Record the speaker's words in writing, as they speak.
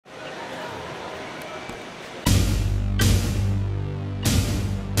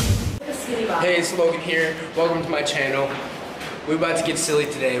Hey, it's Logan here. Welcome to my channel. We're about to get silly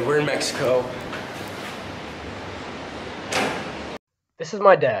today. We're in Mexico. This is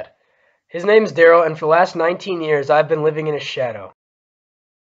my dad. His name's Daryl, and for the last 19 years, I've been living in his shadow.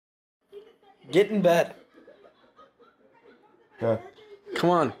 Get in bed. Yeah. Come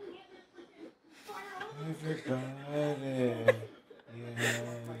on.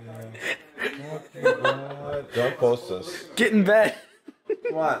 Don't post this. Get in bed.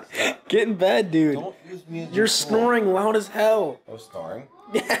 Come on. Get in bed, dude. Don't use me as You're snoring loud as hell. I was snoring?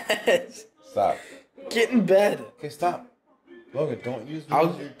 Yes. Stop. Get in bed. Okay, stop. Logan, don't use me I'll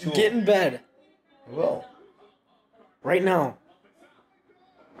as your tool. get in bed. I will. Right now.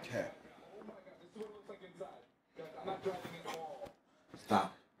 Okay.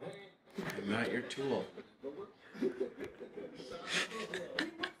 Stop. I'm not your tool.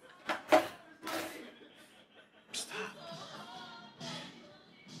 Stop.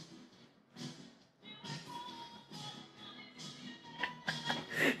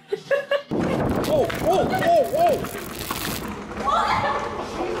 Whoa, whoa, whoa, whoa!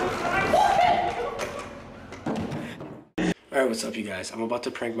 Alright, what's up you guys? I'm about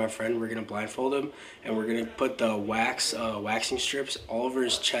to prank my friend. We're gonna blindfold him and we're gonna put the waxing strips all over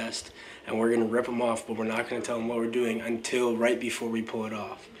his chest and we're gonna rip them off, but we're not gonna tell him what we're doing until right before we pull it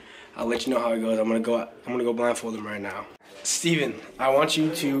off. I'll let you know how it goes. I'm gonna go blindfold him right now. Steven, I want you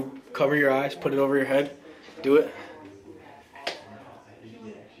to cover your eyes, put it over your head. Do it.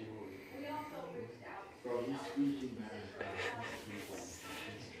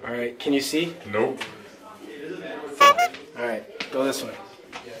 Alright, can you see? Nope. Alright, go this way.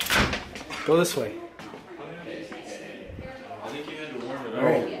 Go this way.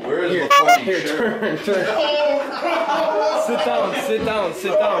 Alright. Where is the fucking Here, shirt? turn. Sit down, sit down,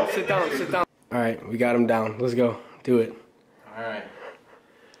 sit down, sit down, sit down. Alright, we got him down. Let's go. Do it. Alright.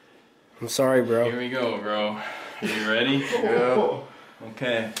 I'm sorry, bro. Here we go, bro. Are you ready? Yeah.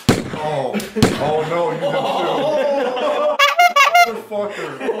 Okay. Oh. Oh no, you did too. Motherfucker.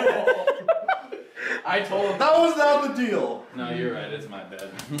 I told him. That was not the deal. No, you're right. It's my bad.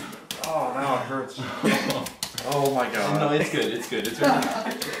 Oh, now it hurts. Oh my god. No, it's good. It's good. It's really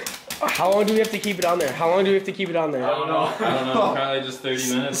good. How long do we have to keep it on there? How long do we have to keep it on there? I don't know. Probably just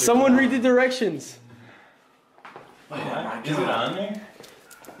 30 minutes. Someone read the directions. Is it on there?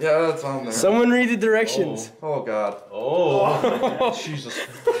 Yeah, that's on there. Someone read the directions. Oh god. Oh. Jesus.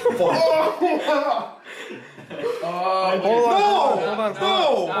 Hold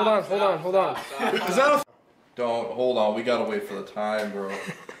on. Is that a... Don't, hold on, we gotta wait for the time, bro.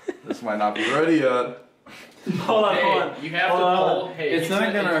 This might not be ready yet. Hold on. You have to pull. Hey, it's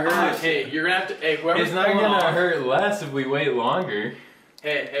not gonna hurt. Hey, you're gonna have to. Hey, whoever's It's not gonna hurt less if we wait longer.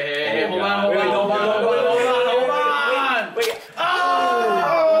 Hey, hold on. Wait, hold on. Wait. Oh.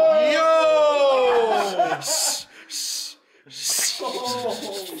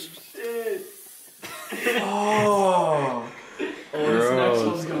 This next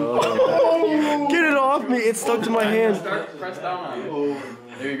one's gonna. Get it off me. It's stuck to my hand. Press down on it.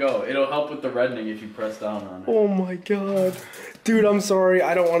 There you go. It'll help with the reddening if you press down on it. Oh my god. Dude, I'm sorry.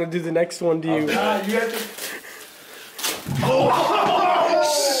 I don't want to do the next one, do you? You have to.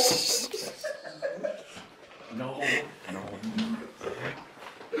 No.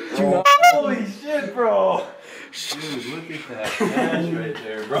 Do not. Holy shit, bro! Dude, look at that cash right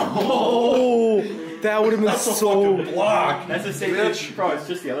there, bro. Oh, that would have been so. Block. That's the same thing, bro. It's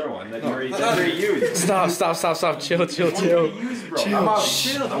just the other one that you already used. Stop. Chill.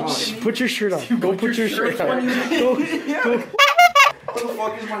 Shh. Put your shirt on. Go put your shirt on. Go. Where the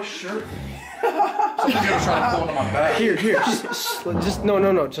fuck is my shirt? Someone's gonna try to pull into my back. Here. Just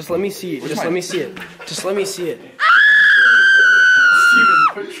no. Just let me see it. Just let me see it. Steven,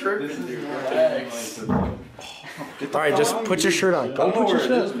 put shirt in your bags. Alright, just put your shirt on. Go put your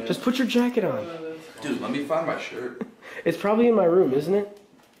shirt on. Just put your jacket on. Dude, let me find my shirt. It's probably in my room, isn't it?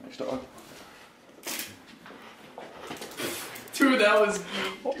 Next dog. Dude, that was.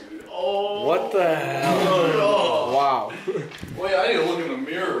 Oh. What the hell? Oh. Wow. Wait, I need to look in the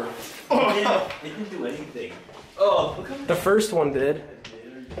mirror. It can do anything. Oh, The first one did.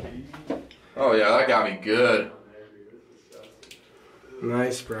 Oh yeah, that got me good.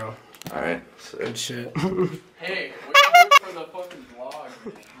 Nice, bro. Alright. Good shit. Hey, what are you doing for the fucking vlog?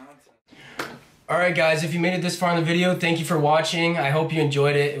 Alright guys, if you made it this far in the video, thank you for watching. I hope you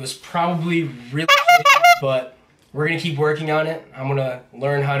enjoyed it. It was probably really shitty, but we're gonna keep working on it. I'm gonna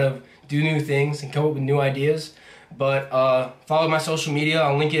learn how to do new things and come up with new ideas. But follow my social media.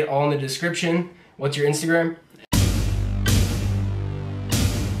 I'll link it all in the description. What's your Instagram?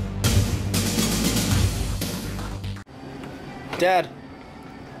 Dad.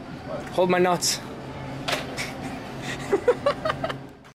 Hold my nuts.